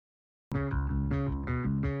Hi,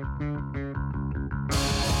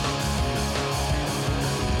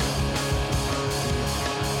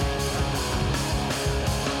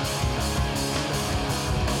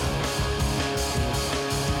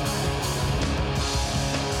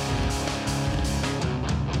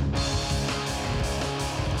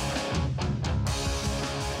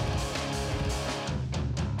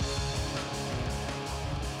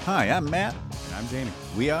 I'm Matt. And I'm Jamie.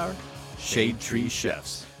 We are Shade Tree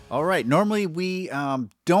Chefs. All right. Normally we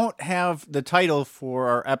don't have the title for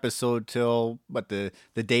our episode till the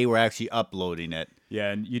day we're actually uploading it.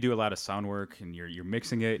 Yeah, and you do a lot of sound work, and you're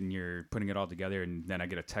mixing it, and you're putting it all together, and then I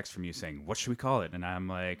get a text from you saying, "What should we call it?" And I'm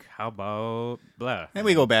like, "How about blah?" And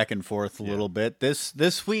we go back and forth a little bit.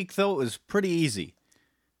 This week though it was pretty easy.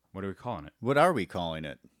 What are we calling it? What are we calling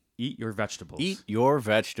it? Eat your vegetables. Eat your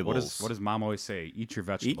vegetables. What does Mom always say? Eat your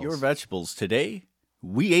vegetables. Eat your vegetables. Today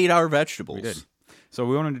we ate our vegetables. We did. So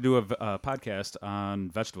we wanted to do a podcast on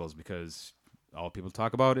vegetables because all people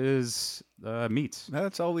talk about is meats.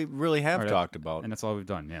 That's all we really have talked about. And that's all we've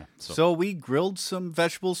done, yeah. So we grilled some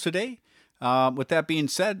vegetables today. With that being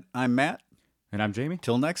said, I'm Matt. And I'm Jamie.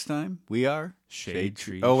 Till next time, we are Shade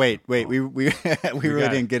Tree. Oh, wait. We really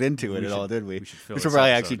didn't get into it at all, did we? We should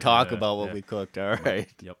probably actually talk about what we cooked. All right.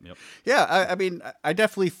 Yep. Yeah, I mean, I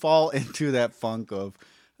definitely fall into that funk of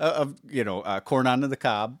corn onto the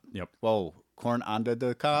cob. Yep. Whoa, corn onto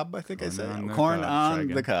the cob, I think Corn I said. on the Corn cob. on Try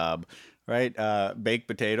again. the cob, right? Baked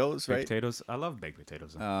potatoes, right? Baked potatoes. I love baked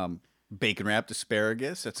potatoes. Bacon wrapped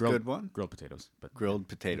asparagus, that's a good one. Grilled potatoes. But Grilled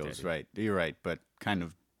potatoes, right. You're right, but kind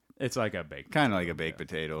of it's like a baked. Kind of like a baked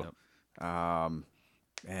potato. Yep.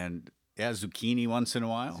 And zucchini once in a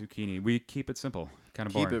while. Zucchini. We keep it simple. Kind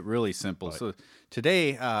of boring. Keep it really simple. But so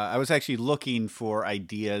today, I was actually looking for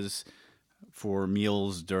ideas for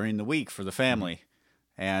meals during the week for the family.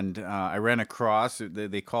 And I ran across,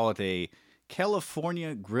 they call it a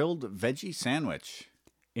California grilled veggie sandwich.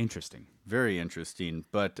 Interesting. Very interesting.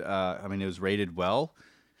 But, it was rated well.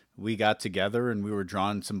 We got together and we were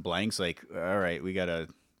drawing some blanks like, all right, we got to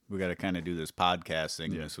kind of do this podcast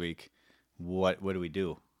thing this week. What do we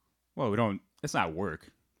do? Well, we don't. It's not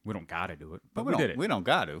work. We don't got to do it, but we don't, did it. We don't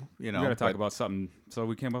got to. We got to talk about something. So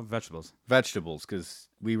we came up with vegetables. Vegetables, because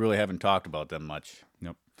we really haven't talked about them much.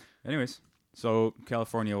 Nope. Anyways, so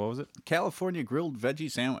California, what was it? California grilled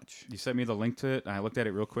veggie sandwich. You sent me the link to it, and I looked at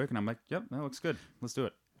it real quick, and I'm like, yep, that looks good. Let's do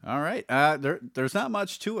it. All right. There's not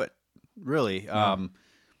much to it, really. No.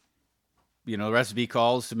 The recipe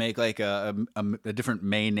calls to make like a different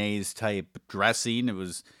mayonnaise type dressing. It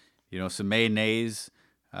was, some mayonnaise,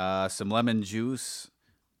 some lemon juice,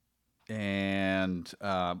 and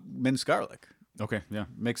minced garlic. Okay, yeah.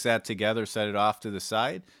 Mix that together, set it off to the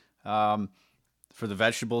side. For the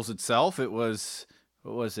vegetables itself, it was,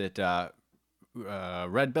 what was it?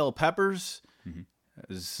 Red bell peppers,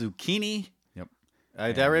 zucchini. Yep.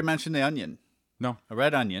 Did I already mention the onion? No. A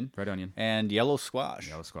red onion. Red onion. And yellow squash.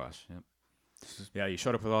 Yellow squash, yep. Yeah, you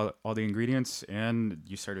showed up with all the ingredients, and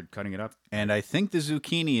you started cutting it up. And I think the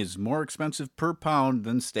zucchini is more expensive per pound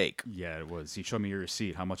than steak. Yeah, it was. You showed me your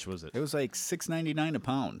receipt. How much was it? It was like $6.99 a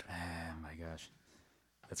pound. Oh, my gosh.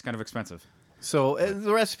 That's kind of expensive. So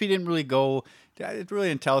the recipe didn't really go. It really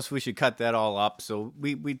didn't tell us we should cut that all up. So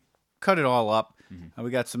we cut it all up.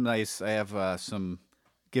 We got some nice. I have some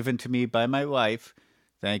given to me by my wife.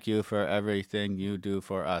 Thank you for everything you do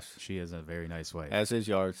for us. She is a very nice wife. As is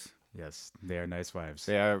yours. Yes, they are nice wives.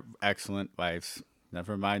 They are excellent wives.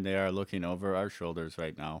 Never mind, they are looking over our shoulders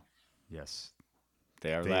right now. Yes.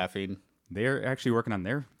 They are laughing. They're actually working on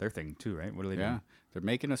their thing too, right? What are they doing? Yeah, they're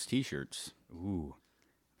making us T-shirts. Ooh.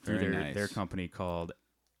 Very nice. Their company called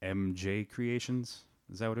MJ Creations.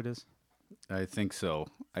 Is that what it is? I think so.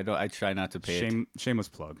 I try not to pay it. Shameless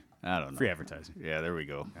plug. I don't know. Free advertising. Yeah, there we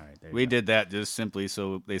go. All right, we did that just simply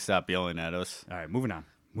so they stop yelling at us. All right, moving on.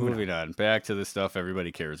 Moving on. Back to the stuff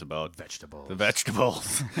everybody cares about. Vegetables. The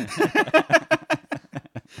vegetables.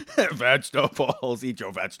 Vegetables. Eat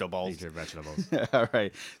your vegetables. Eat your vegetables. All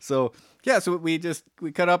right. So, yeah, we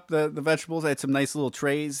cut up the vegetables. I had some nice little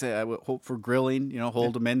trays. I would hope for grilling,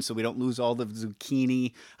 hold them in so we don't lose all the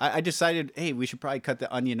zucchini. I decided, hey, we should probably cut the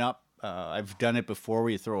onion up. I've done it before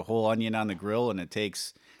where you throw a whole onion on the grill and it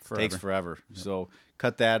takes forever. Yep. So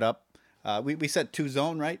cut that up. We set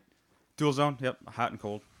 2-zone, right? Dual zone, yep. Hot and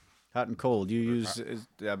cold. Hot and cold. You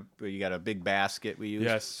got a big basket we use?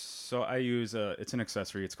 Yes. So I use, it's an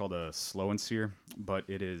accessory. It's called a Slow and Sear, but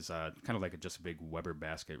it is kind of like just a big Weber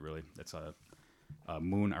basket, really. It's a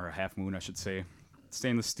moon, or a half moon, I should say.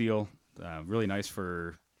 Stainless steel, really nice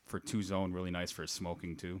for 2-zone, really nice for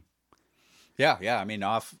smoking, too. Yeah. I mean,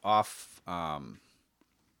 off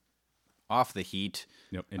off the heat.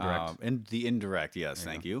 Yep, indirect. And the indirect, yes,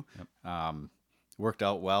 thank you. Yep. Worked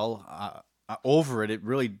out well. Over it, it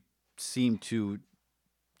really seemed to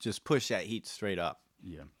just push that heat straight up.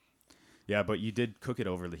 Yeah. Yeah, but you did cook it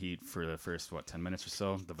over the heat for the first, 10 minutes or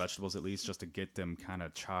so, the vegetables at least, just to get them kind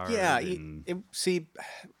of charred. Yeah, and... see,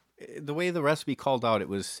 the way the recipe called out, it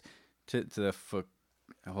was to the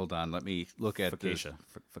hold on, let me look at focaccia.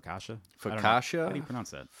 Focaccia? How do you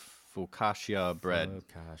pronounce that? Focaccia bread.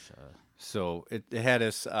 Focaccia. So it had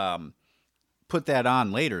us put that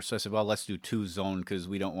on later. So I said, well, let's do 2 zone because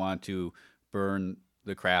we don't want to burn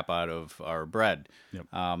the crap out of our bread. Yep.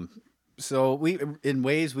 So we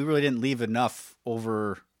really didn't leave enough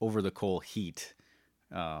over the coal heat,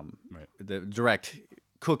 Right. the direct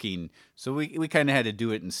cooking. So we kind of had to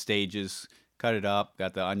do it in stages. Cut it up.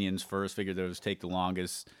 Got the onions first. Figured those take the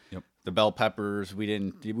longest. Yep. The bell peppers, we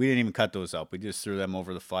didn't even cut those up. We just threw them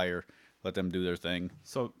over the fire, let them do their thing.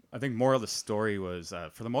 So I think moral of the story was,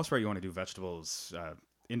 for the most part, you want to do vegetables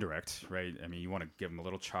indirect, right? I mean, you want to give them a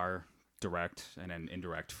little char direct and then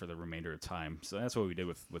indirect for the remainder of time. So that's what we did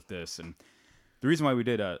with this. And the reason why we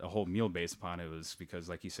did a whole meal based upon it was because,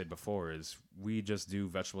 like you said before, is we just do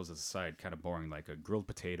vegetables as a side, kind of boring, like a grilled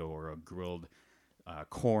potato or a grilled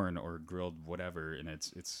corn or grilled whatever, and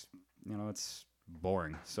it's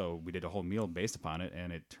boring. So we did a whole meal based upon it,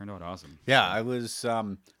 and it turned out awesome. Yeah, I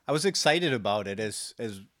was excited about it as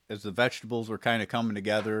the vegetables were kind of coming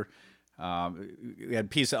together. We had a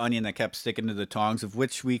piece of onion that kept sticking to the tongs, of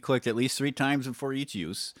which we clicked at least 3 times before each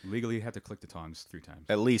use. Legally, you had to click the tongs 3 times.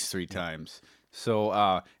 At least 3 times. So,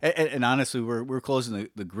 and honestly, we're closing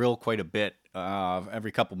the grill quite a bit.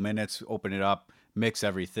 Every couple minutes, open it up, mix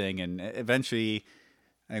everything, and eventually,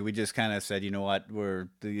 I think we just kind of said, you know what,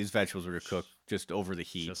 these vegetables are cooked just over the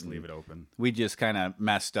heat. Just leave it open. We just kind of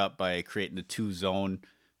messed up by creating the 2 zone,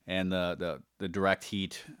 and the direct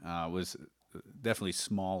heat was definitely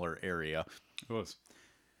smaller area. It was.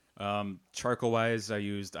 Charcoal wise, I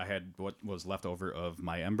had what was left over of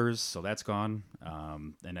my embers, so that's gone.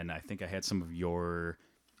 And then I think I had some of your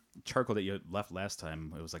charcoal that you left last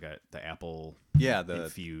time. It was like the apple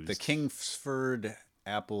infused. The Kingsford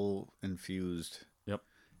apple infused. Yep.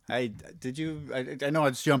 I know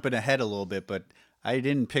it's jumping ahead a little bit, but I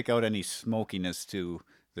didn't pick out any smokiness to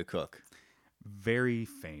the cook. Very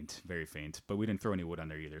faint, but we didn't throw any wood on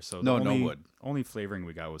there either. So no wood. Only flavoring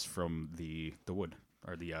we got was from the wood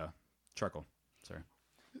or the charcoal. Sorry.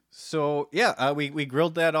 So yeah, we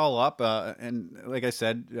grilled that all up, and like I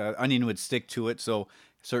said, onion would stick to it. So at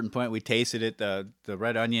a certain point, we tasted it. The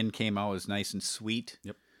red onion came out as nice and sweet.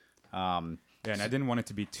 Yep. Yeah, and I didn't want it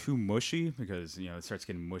to be too mushy because it starts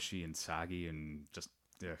getting mushy and soggy and just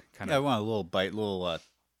kind of. Yeah, I want a little bite, little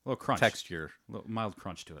crunch texture, a little mild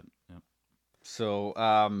crunch to it. Yep. So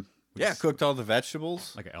cooked all the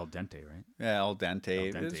vegetables like an al dente, right? Yeah, al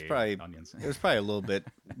dente. Al dente It's probably onions. it was probably a little bit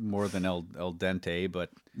more than al dente,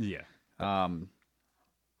 but yeah.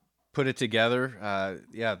 Put it together.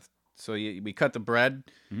 So we cut the bread,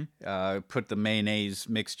 put the mayonnaise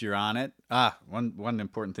mixture on it. One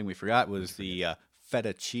important thing we forgot was the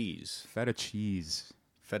feta cheese. Feta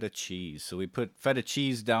cheese. So we put feta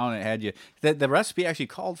cheese down. It had the recipe actually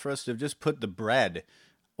called for us to just put the bread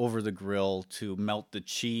over the grill to melt the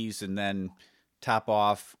cheese and then top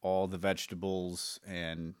off all the vegetables,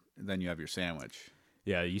 and then you have your sandwich.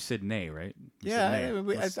 Yeah, you said nay, right? I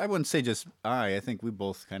wouldn't say just I think we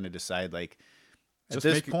both kind of decide like at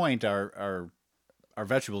this point our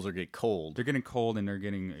vegetables are getting cold. They're getting cold and they're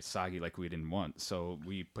getting soggy like we didn't want. So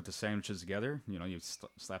we put the sandwiches together. You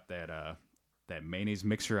slap that mayonnaise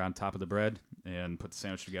mixture on top of the bread and put the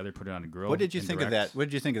sandwich together, put it on the grill. What did you think of that? What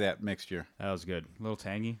did you think of that mixture? That was good. A little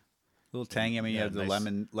tangy. I mean, you had the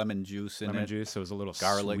nice lemon juice in it. Lemon juice, so it was a little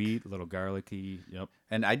garlic. Sweet, a little garlicky. Yep.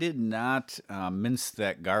 And I did not mince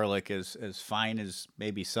that garlic as fine as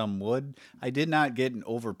maybe some would. I did not get an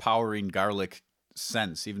overpowering garlic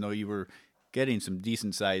sense, even though you were getting some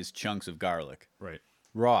decent-sized chunks of garlic. Right.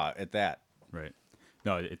 Raw at that. Right.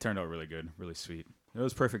 No, it turned out really good, really sweet. It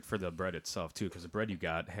was perfect for the bread itself, too, because the bread you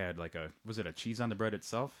got had was it a cheese on the bread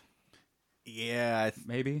itself? Yeah.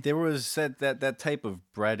 Maybe? There was that type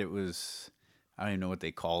of bread. It was, I don't even know what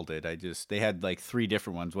they called it. They had like 3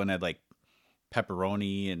 different ones. One had like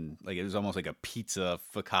pepperoni and like it was almost like a pizza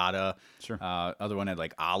focaccia. Sure. Other one had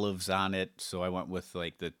like olives on it. So I went with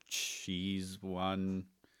like the cheese one.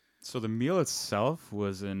 So the meal itself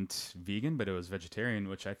wasn't vegan, but it was vegetarian,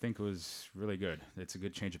 which I think was really good. It's a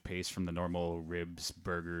good change of pace from the normal ribs,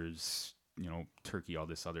 burgers, turkey, all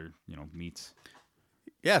this other, meats.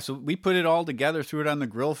 Yeah, so we put it all together, threw it on the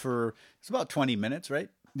grill for, it's about 20 minutes, right?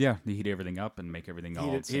 Yeah, you heat everything up and make everything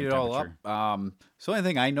all the same Heat it all temperature. up. So the only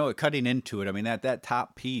thing I know, cutting into it, I mean that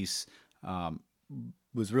top piece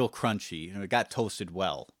was real crunchy. It got toasted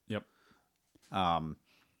well. Yep,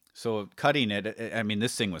 So cutting it, I mean,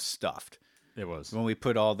 this thing was stuffed. it was. When we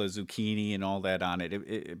put all the zucchini and all that on it,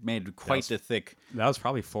 it made quite the thick. That was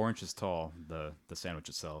probably 4 inches tall. The sandwich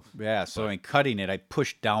itself. Yeah. So in cutting it, I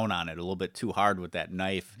pushed down on it a little bit too hard with that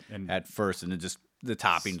knife And at first, and it just the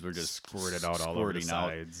toppings were just Squirted out all over the squirting out.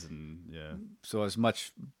 sides, and yeah. So I was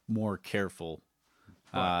much more careful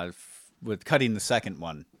with cutting the second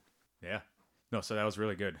one. Yeah. No, so that was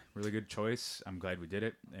really good. Really good choice. I'm glad we did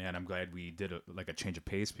it, and I'm glad we did a change of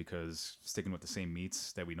pace, because sticking with the same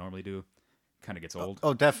meats that we normally do kind of gets old.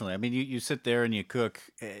 Oh, definitely. I mean, you sit there and you cook.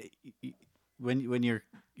 When you're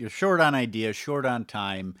short on ideas, short on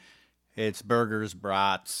time, it's burgers,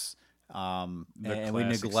 brats, and we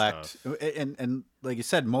classic neglect. stuff. And like you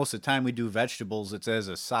said, most of the time we do vegetables. It's as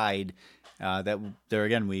a side that there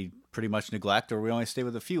again we pretty much neglect, or we only stay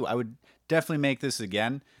with a few. I would definitely make this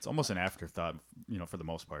again. It's almost an afterthought, for the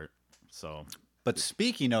most part. So But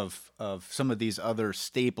speaking of some of these other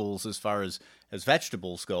staples as far as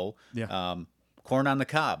vegetables go, Yeah. Corn on the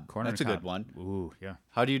cob. corn on That's the a good cob. one. Ooh, yeah.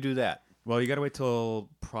 How do you do that? Well, you got to wait till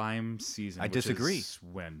prime season. I which disagree. is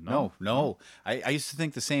when? No. I used to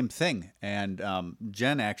think the same thing. And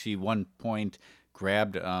Jen actually one point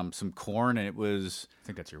grabbed some corn, and it was I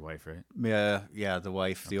think that's your wife, right? yeah, the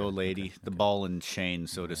wife, the old lady, the ball and chain,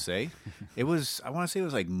 so to say. It was, I want to say it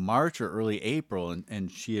was like March or early April,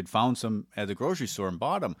 and she had found some at the grocery store and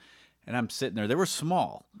bought them. And I'm sitting there. They were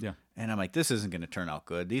small. Yeah. And I'm like, this isn't going to turn out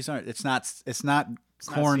good. These aren't. It's not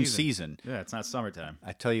corn season. Yeah, it's not summertime.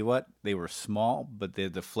 I tell you what, they were small, but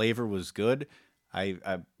the flavor was good.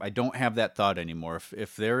 I don't have that thought anymore.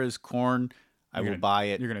 If there is corn, I will buy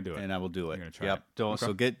it. You're gonna do it. and I will do it. You're gonna try Yep. it. Don't. Okay.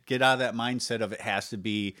 So get out of that mindset of it has to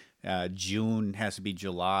be June, has to be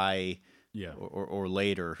July, Yeah. or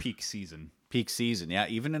later. Peak season. Peak season, yeah.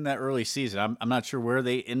 Even in that early season, I'm not sure where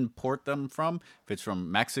they import them from. If it's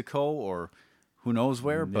from Mexico or who knows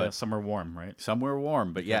where, Yeah, but somewhere warm, right? somewhere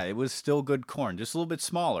warm. But yeah, it was still good corn, just a little bit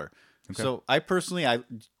smaller. So I personally,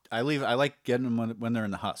 I like getting them when they're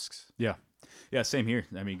in the husks. Yeah. Yeah, same here.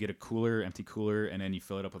 I mean, get a cooler, empty cooler, and then you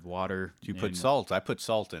fill it up with water. Do you put and- salt? I put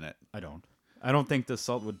salt in it. I don't. I don't think the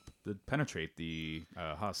salt would penetrate the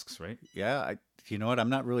husks, right? Yeah, you know what? I'm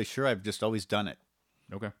not really sure. I've just always done it.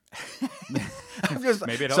 Okay. I'm just,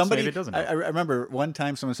 Maybe it helps, maybe it doesn't I help. remember one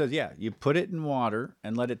time someone said, "Yeah, you put it in water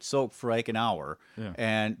and let it soak for like an hour,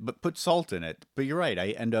 Yeah. but put salt in it." But you're right. I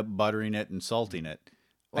end up buttering it and salting it.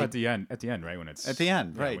 Well, at the end, right? When it's At the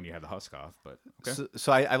end, yeah, right. when you have the husk off. But okay.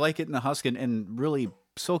 So I like it in the husk and really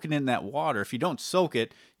soak it in that water. If you don't soak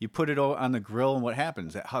it, you put it on the grill, and what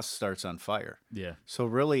happens? That husk starts on fire. Yeah. So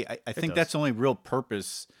really, I think does. that's the only real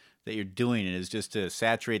purpose that you're doing it is just to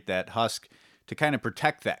saturate that husk to kind of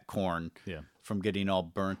protect that corn Yeah. from getting all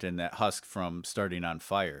burnt and that husk from starting on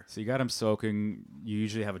fire. So you got them soaking. You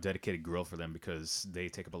usually have a dedicated grill for them because they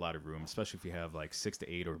take up a lot of room, especially if you have like 6 to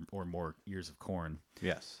 8 or more ears of corn.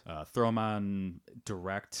 Yes. Throw them on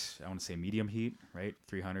direct, I want to say medium heat, right?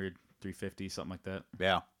 300, 350, something like that.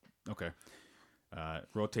 Yeah. Okay.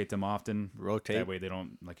 Rotate them often. Rotate. That way they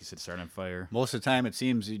don't, like you said, start on fire. Most of the time, it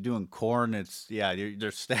seems you're doing corn.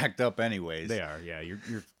 They're stacked up anyways. They are, yeah. You're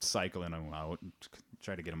cycling them out,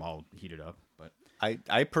 try to get them all heated up. But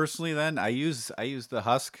I personally then I use the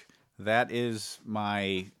husk. That is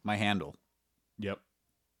my handle. yep,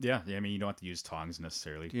 yeah. I mean, you don't have to use tongs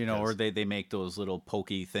necessarily. Or because- they make those little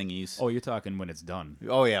pokey thingies. Oh, you're talking when it's done,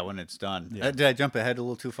 Oh yeah, when it's done. Yeah. Did I jump ahead a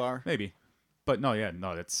little too far? maybe. But no,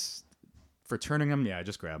 that's for turning them. Yeah,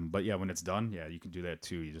 just grab them. But yeah, when it's done, yeah, you can do that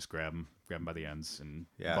too. You just grab them by the ends and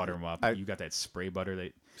Yeah. butter them up. You got that spray butter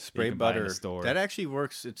that Spray you can buy in butter. the store. That actually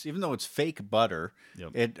works. It's even though it's fake butter,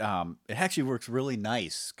 Yep. it actually works really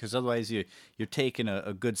nice because otherwise you're taking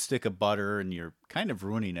a good stick of butter and you're kind of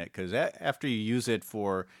ruining it because after you use it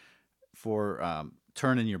for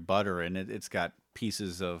turning your butter and it's got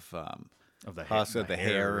pieces of of husk of the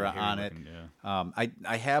hair on it. looking, yeah.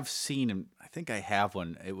 I have seen, and I think I have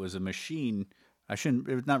one. It was a machine. It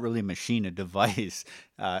was not really a machine, a device.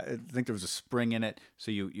 I think there was a spring in it.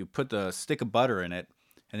 So you put the stick of butter in it,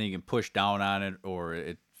 and then you can push down on it, or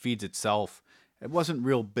it feeds itself. It wasn't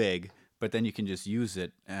real big, but then you can just use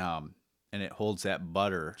it, and it holds that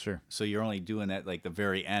butter. Sure. So you're only doing that like the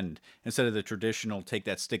very end instead of the traditional. Take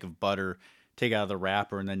that stick of butter, take out of the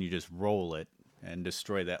wrapper, and then you just roll it and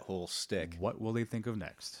destroy that whole stick. What will they think of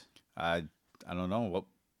next? I don't know. What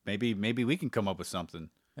maybe we can come up with something.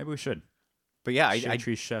 Maybe we should. But yeah, Shade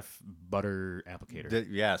Tree Chef butter applicator.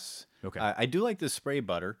 yes. Okay. I do like the spray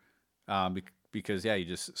butter because you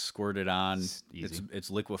just squirt it on. It's easy. It's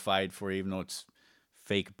liquefied for you, even though it's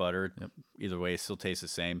fake butter. Yep. Either way, it still tastes the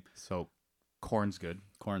same. So corn's good.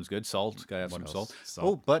 Corn's good. Salt, gotta have What some else? salt. Salt.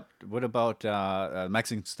 Oh, but what about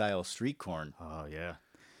Mexican style street corn? Oh yeah.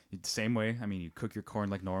 Same way. I mean, you cook your corn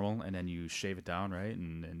like normal, and then you shave it down, right?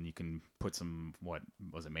 And you can put some, what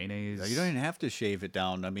was it, mayonnaise? You don't even have to shave it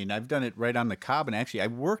down. I mean, I've done it right on the cob, and actually, I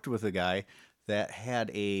worked with a guy that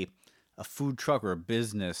had a food truck or a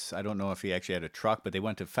business. I don't know if he actually had a truck, but they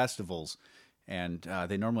went to festivals, and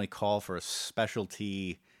they normally call for a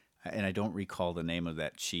specialty, and I don't recall the name of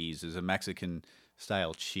that cheese. It's a Mexican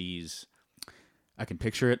style cheese. I can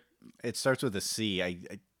picture it. It starts with a C.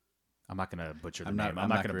 I'm not gonna butcher the I'm name. not. I'm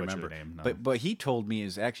not gonna gonna butcher remember. the name. No. But he told me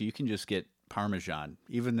is actually you can just get Parmesan,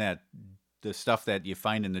 even the stuff that you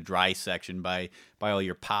find in the dry section by all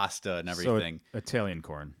your pasta and everything. So Italian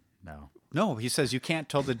corn now. No, he says you can't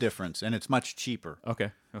tell the difference, and it's much cheaper.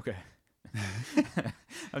 Okay.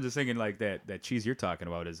 I'm just thinking like that cheese you're talking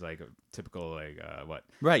about is like a typical what?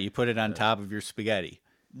 Right, you put it on top of your spaghetti.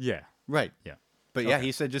 Yeah. Right. Yeah. But yeah,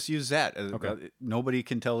 he said just use that. Nobody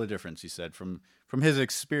can tell the difference. He said from his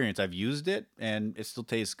experience, I've used it and it still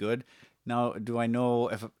tastes good. Now, do I know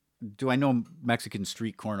Mexican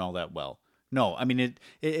street corn all that well? No. I mean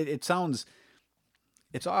it sounds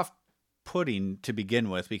it's off-putting to begin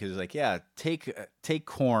with because like take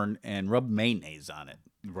corn and rub mayonnaise on it.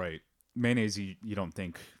 Right. Mayonnaise. You don't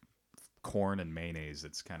think corn and mayonnaise?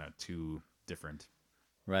 It's kind of too different.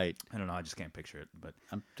 Right. I don't know. I just can't picture it. But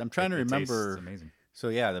I'm trying to remember. It's amazing. So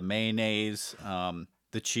yeah, the mayonnaise,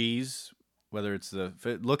 the cheese, whether it's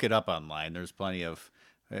look it up online. There's plenty of.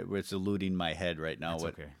 It's eluding my head right now. That's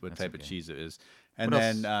What okay. type of cheese it is, and What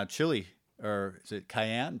then chili or is it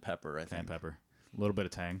cayenne pepper? I think. Cayenne pepper, a little bit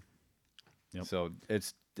of tang. Yep. So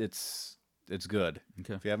it's good.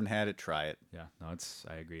 Okay. If you haven't had it, try it. Yeah. No,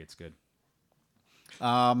 I agree. It's good.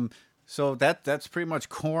 So that's pretty much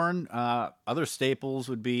corn. Other staples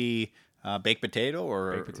would be baked potato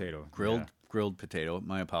or Baked potato, grilled potato.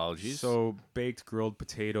 My apologies. So baked grilled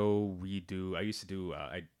potato, I used to do.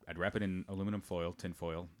 I'd wrap it in aluminum foil, tin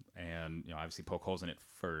foil, and obviously poke holes in it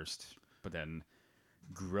first, but then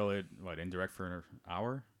grill it indirect for an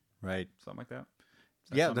hour, right, something like that.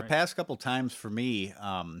 The past couple times for me,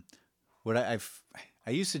 what I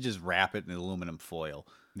used to just wrap it in aluminum foil.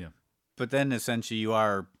 Yeah. But then essentially you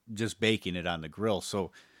are just baking it on the grill.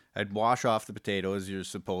 So I'd wash off the potato as you're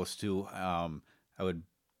supposed to. I would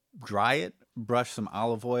dry it, brush some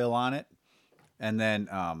olive oil on it, and then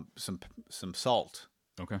some salt.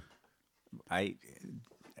 Okay. I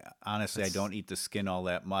don't eat the skin all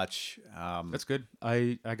that much. That's good.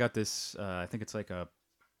 I got this. I think it's like a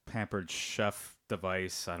Pampered Chef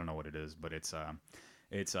device. I don't know what it is, but it's kind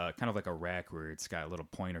of like a rack where it's got little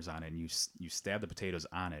pointers on it, and you stab the potatoes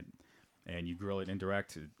on it, and you grill it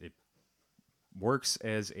indirect. It works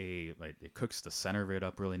as it cooks the center of it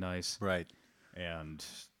up really nice, right, and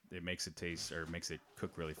it makes it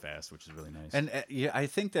cook really fast, which is really nice. And I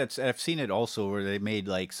think I've seen it also where they made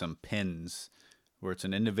like some pins, where it's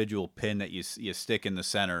an individual pin that you stick in the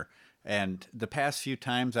center. And the past few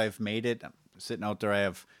times I've made it, I'm sitting out there, I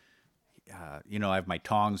have, I have my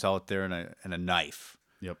tongs out there and a knife.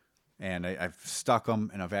 Yep. And I've stuck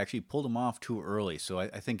them, and I've actually pulled them off too early. So I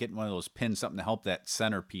think getting one of those pins, something to help that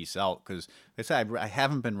center piece out, because like I said, I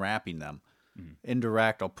haven't been wrapping them. Mm-hmm.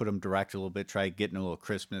 Indirect, I'll put them direct a little bit, try getting a little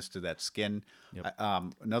crispness to that skin. Yep.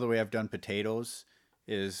 Another way I've done potatoes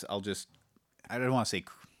is I don't want to say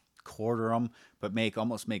quarter them, but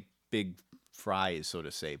almost make big fries, so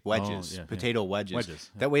to say, wedges, potato wedges.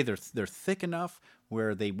 Wedges. Yeah. That way they're thick enough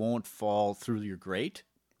where they won't fall through your grate.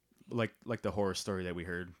 Like the horror story that we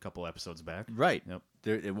heard a couple episodes back. Right. Yep.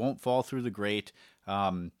 It won't fall through the grate.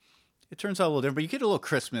 It turns out a little different, but you get a little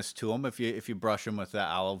crispness to them if you brush them with the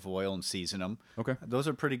olive oil and season them. Okay. Those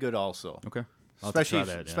are pretty good also. Okay.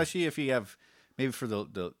 Especially if you have maybe for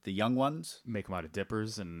the young ones. Make them out of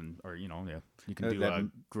dippers you can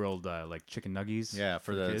do grilled like chicken nuggies. Yeah,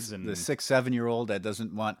 for the kids and the 6-7-year-old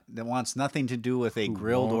that wants nothing to do with a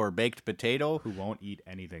grilled or baked potato. Who won't eat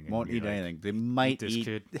anything. Won't eat anything. They might this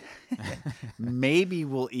kid. Maybe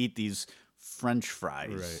we'll eat these French fries.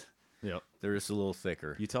 Right. Yep. They're just a little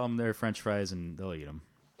thicker. You tell them they're French fries and they'll eat them.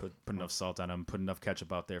 Put enough salt on them. Put enough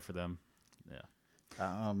ketchup out there for them.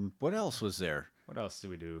 Yeah. What else was there? What else did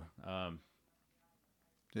we do?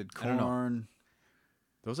 Did corn?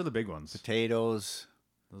 Those are the big ones. Potatoes.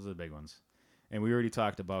 Those are the big ones. And we already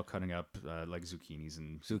talked about cutting up like zucchinis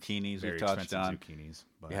and we touched touched on zucchinis.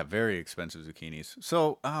 But yeah, very expensive zucchinis.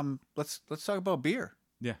 So let's talk about beer.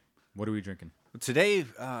 Yeah. What are we drinking? Today,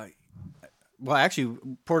 actually,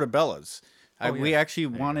 Portobello's. We actually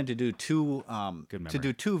wanted to do two Good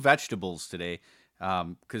memory. two vegetables today,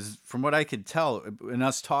 because from what I could tell, in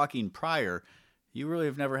us talking prior, you really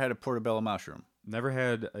have never had a portobello mushroom. Never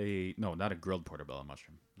had not a grilled portobello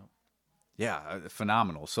mushroom. No. Yeah,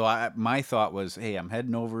 phenomenal. So my thought was, hey, I'm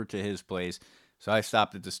heading over to his place. So I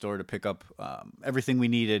stopped at the store to pick up everything we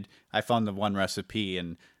needed. I found the one recipe,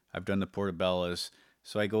 and I've done the portobellos.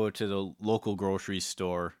 So I go to the local grocery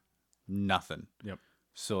store, nothing. Yep.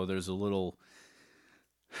 So there's a little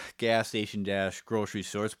gas station grocery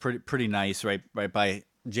store. It's pretty nice, right by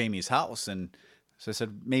Jamie's house. And so I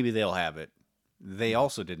said, maybe they'll have it. They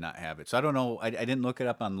also did not have it. So I don't know. I didn't look it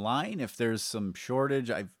up online if there's some shortage.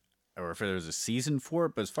 Or if there's a season for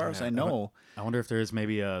it. But as far as I know, I wonder if there's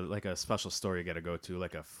maybe a special store you got to go to,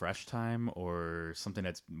 like a Fresh Time or something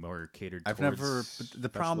that's more catered towards the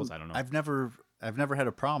problem. I don't know. I've never had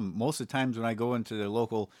a problem. Most of the times when I go into the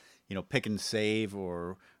local, Pick and Save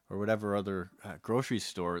or whatever other grocery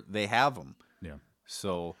store, they have them. Yeah.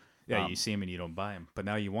 So yeah, you see them and you don't buy them, but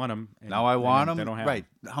now you want them. Now I want them. They don't have right.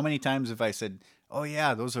 them. How many times have I said, "Oh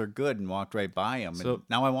yeah, those are good," and walked right by them? So, and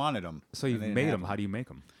now I wanted them. So you've made them. How do you make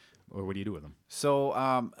them? Or what do you do with them? So,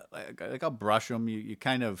 like I'll brush them. You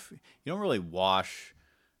kind of, you don't really wash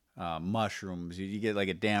mushrooms. You get like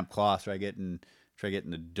a damp cloth. Try getting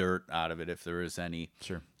the dirt out of it if there is any.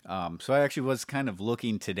 Sure. So I actually was kind of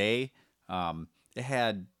looking today. It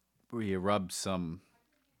had where you rubbed some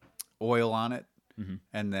oil on it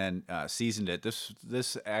and then seasoned it.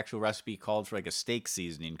 This actual recipe called for like a steak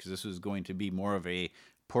seasoning because this was going to be more of a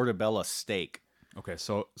portobello steak. Okay,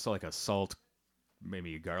 so like a salt.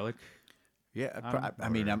 Maybe garlic. Yeah, I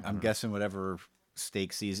mean, I'm guessing whatever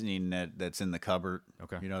steak seasoning that's in the cupboard.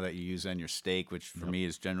 Okay. That you use on your steak, which for me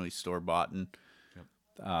is generally store bought. And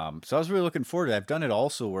so I was really looking forward to it. I've done it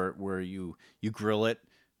also where you grill it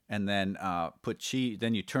and then put cheese.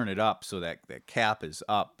 Then you turn it up so that the cap is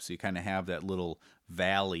up, so you kind of have that little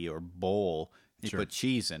valley or bowl. You put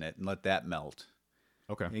cheese in it and let that melt.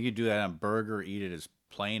 Okay. And you can do that on a burger, eat it as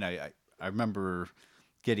plain. I remember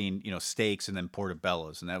getting steaks and then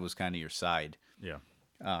portobellos, and that was kind of your side. Yeah.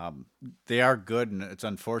 They are good, and it's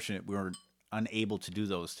unfortunate we were unable to do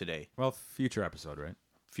those today. Well, future episode, right?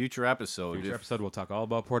 Future episode, we'll talk all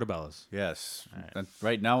about portobellos. Yes.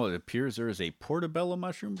 Right now it appears there is a portobello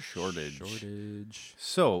mushroom shortage.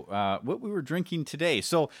 So what we were drinking today.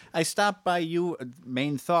 So I stopped by you.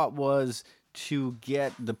 Main thought was to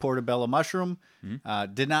get the portobello mushroom.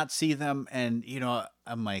 Did not see them, and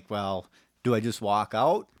I'm like, well, do I just walk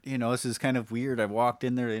out? This is kind of weird. I walked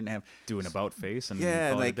in there, didn't have do an about face, and yeah,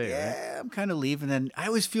 call it a day, yeah, right? I'm kind of leaving, and I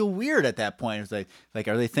always feel weird at that point. It's like,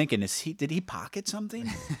 are they thinking did he pocket something?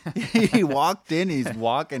 He walked in, he's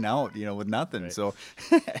walking out, with nothing. Right. So,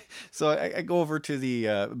 I go over to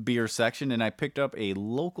the beer section, and I picked up a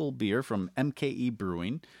local beer from MKE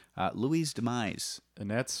Brewing, Louis Demise, and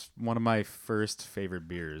that's one of my first favorite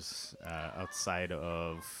beers outside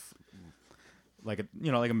of. Like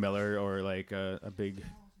a Miller or like a big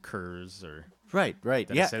Coors or right.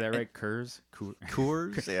 Did I say that right? Coors,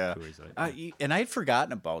 yeah. Coors, right. And I had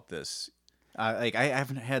forgotten about this. I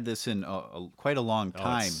haven't had this in quite a long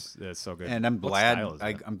time. It's so good. And I'm glad.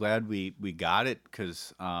 I'm glad we got it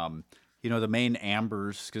because the main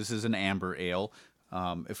ambers, because this is an amber ale.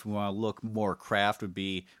 If we want to look more craft, would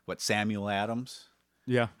be Samuel Adams.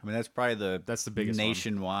 Yeah, I mean that's probably that's the biggest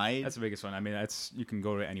nationwide. One. That's the biggest one. I mean, you can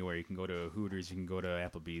go to anywhere. You can go to Hooters. You can go to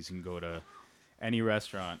Applebee's. You can go to any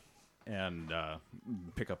restaurant and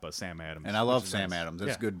pick up a Sam Adams. And I love Sam Adams.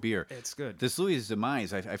 That's good beer. It's good. This Louis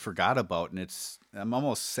Demise I forgot about, and I'm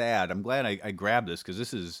almost sad. I'm glad I grabbed this because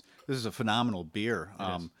this is a phenomenal beer.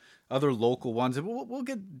 Other local ones, and we'll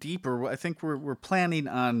get deeper. I think we're planning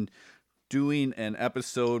on doing an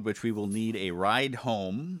episode which we will need a ride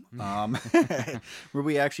home where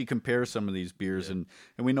we actually compare some of these beers and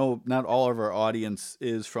we know not all of our audience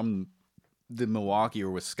is from the Milwaukee or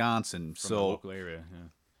Wisconsin, from the local area. Yeah.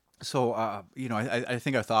 So I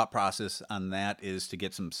think our thought process on that is to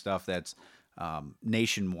get some stuff that's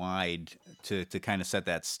nationwide to kind of set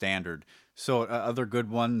that standard. So other good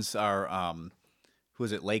ones are who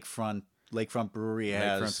is it? Lakefront Brewery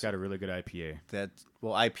has. Lakefront's got a really good IPA.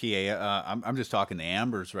 IPA. I'm just talking the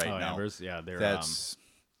ambers now. Ambers, yeah, that's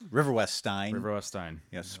River West Stein.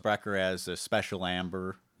 Yeah, Sprecher has a special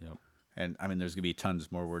amber. Yep. And I mean, there's gonna be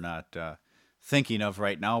tons more we're not thinking of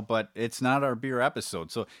right now, but it's not our beer episode.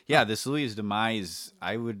 So yeah, this Louis Demise,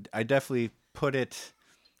 I definitely put it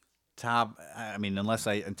top. I mean,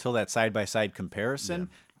 until that side by side comparison.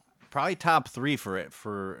 Yeah. Probably top 3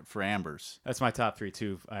 for ambers. That's my top 3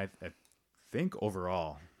 too. I think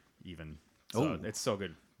overall, even. So it's so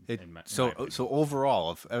good. So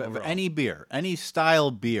overall, of Overall. any beer, any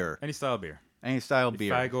style beer, Any style of beer.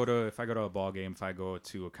 beer. If I go to a ball game, if I go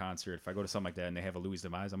to a concert, if I go to something like that, and they have a Louis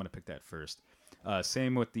Demise, I'm gonna pick that first.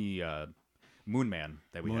 Same with the Moon Man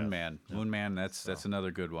that we have. Moon Man. That's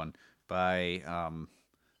another good one by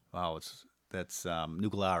that's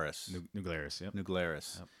Nuglaris. Nuglaris. Yep.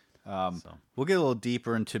 Nuglaris. Yep. So We'll get a little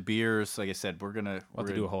deeper into beers. Like I said, we'll have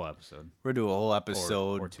to do a whole episode. We're gonna do a whole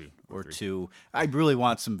episode or two. I really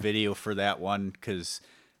want some video for that one because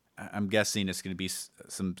I'm guessing it's going to be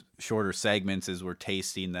some shorter segments as we're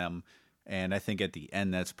tasting them, and I think at the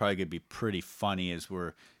end that's probably going to be pretty funny as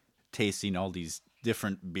we're tasting all these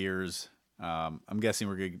different beers. I'm guessing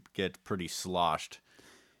we're going to get pretty sloshed.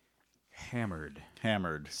 Hammered,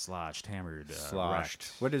 sloshed.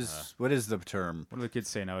 Wrecked. What is the term? What do the kids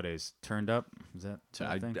say nowadays? Turned up? Is that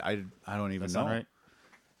I don't even That's know. not right.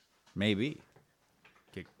 Maybe.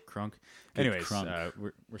 Get crunk. Get Anyways, crunk.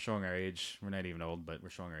 we're showing our age. We're not even old, but we're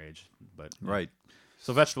showing our age. But yeah. Right.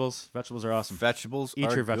 So vegetables are awesome. Vegetables Eat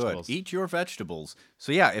are your good. vegetables. Eat your vegetables.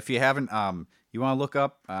 So yeah, if you haven't, you want to look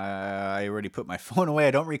up. I already put my phone away.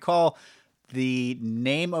 I don't recall the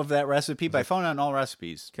name of that recipe, but I found it on All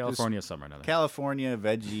Recipes. California summer, another. California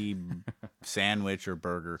veggie sandwich or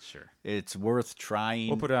burger. Sure. It's worth trying.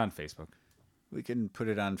 We'll put it on Facebook. We can put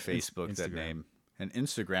it on Facebook. That Instagram. name and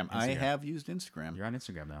Instagram. I have used Instagram. You're on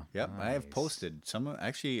Instagram now. Yep, Nice. I have posted some.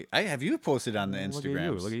 Actually, I have you posted on the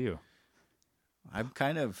Instagram. Look at you. I'm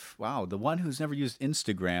kind of the one who's never used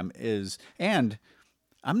Instagram is, and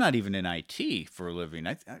I'm not even in IT for a living.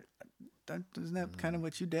 Isn't that kind of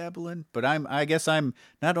what you dabble in? But I guess I'm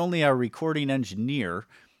not only a recording engineer,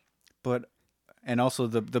 and also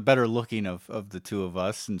the better looking of the two of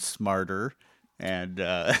us and smarter. And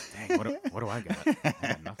Dang, what do I got? I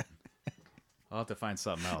got nothing. I'll have to find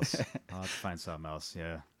something else.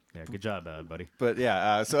 Yeah. Yeah, good job, buddy. But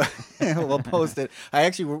yeah, so we'll post it.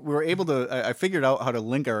 We were able to. I figured out how to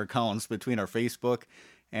link our accounts between our Facebook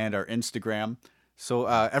and our Instagram. So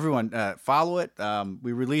everyone, follow it.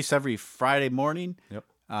 We release every Friday morning. Yep.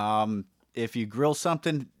 If you grill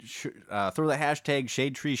something, throw the hashtag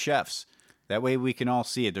Shade Tree Chefs. That way we can all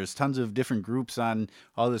see it. There's tons of different groups on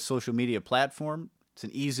all the social media platform. It's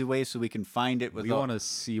an easy way so we can find it. We want to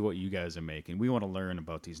see what you guys are making. We want to learn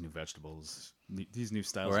about these new vegetables, these new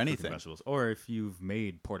styles or of anything. Vegetables. Or if you've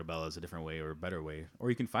made portobellos a different way or a better way. Or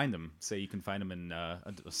you can find them. Say you can find them in a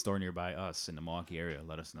store nearby us in the Milwaukee area.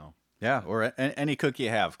 Let us know. Yeah, or any cook you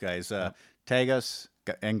have, guys. Tag us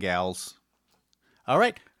and gals. All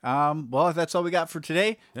right. Well, that's all we got for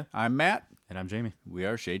today. Yeah. I'm Matt. And I'm Jamie. We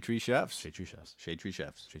are Shade Tree Chefs. Shade Tree Chefs. Shade Tree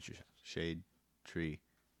Chefs. Shade Tree Chefs. Shade Tree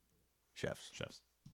Chefs. Chefs.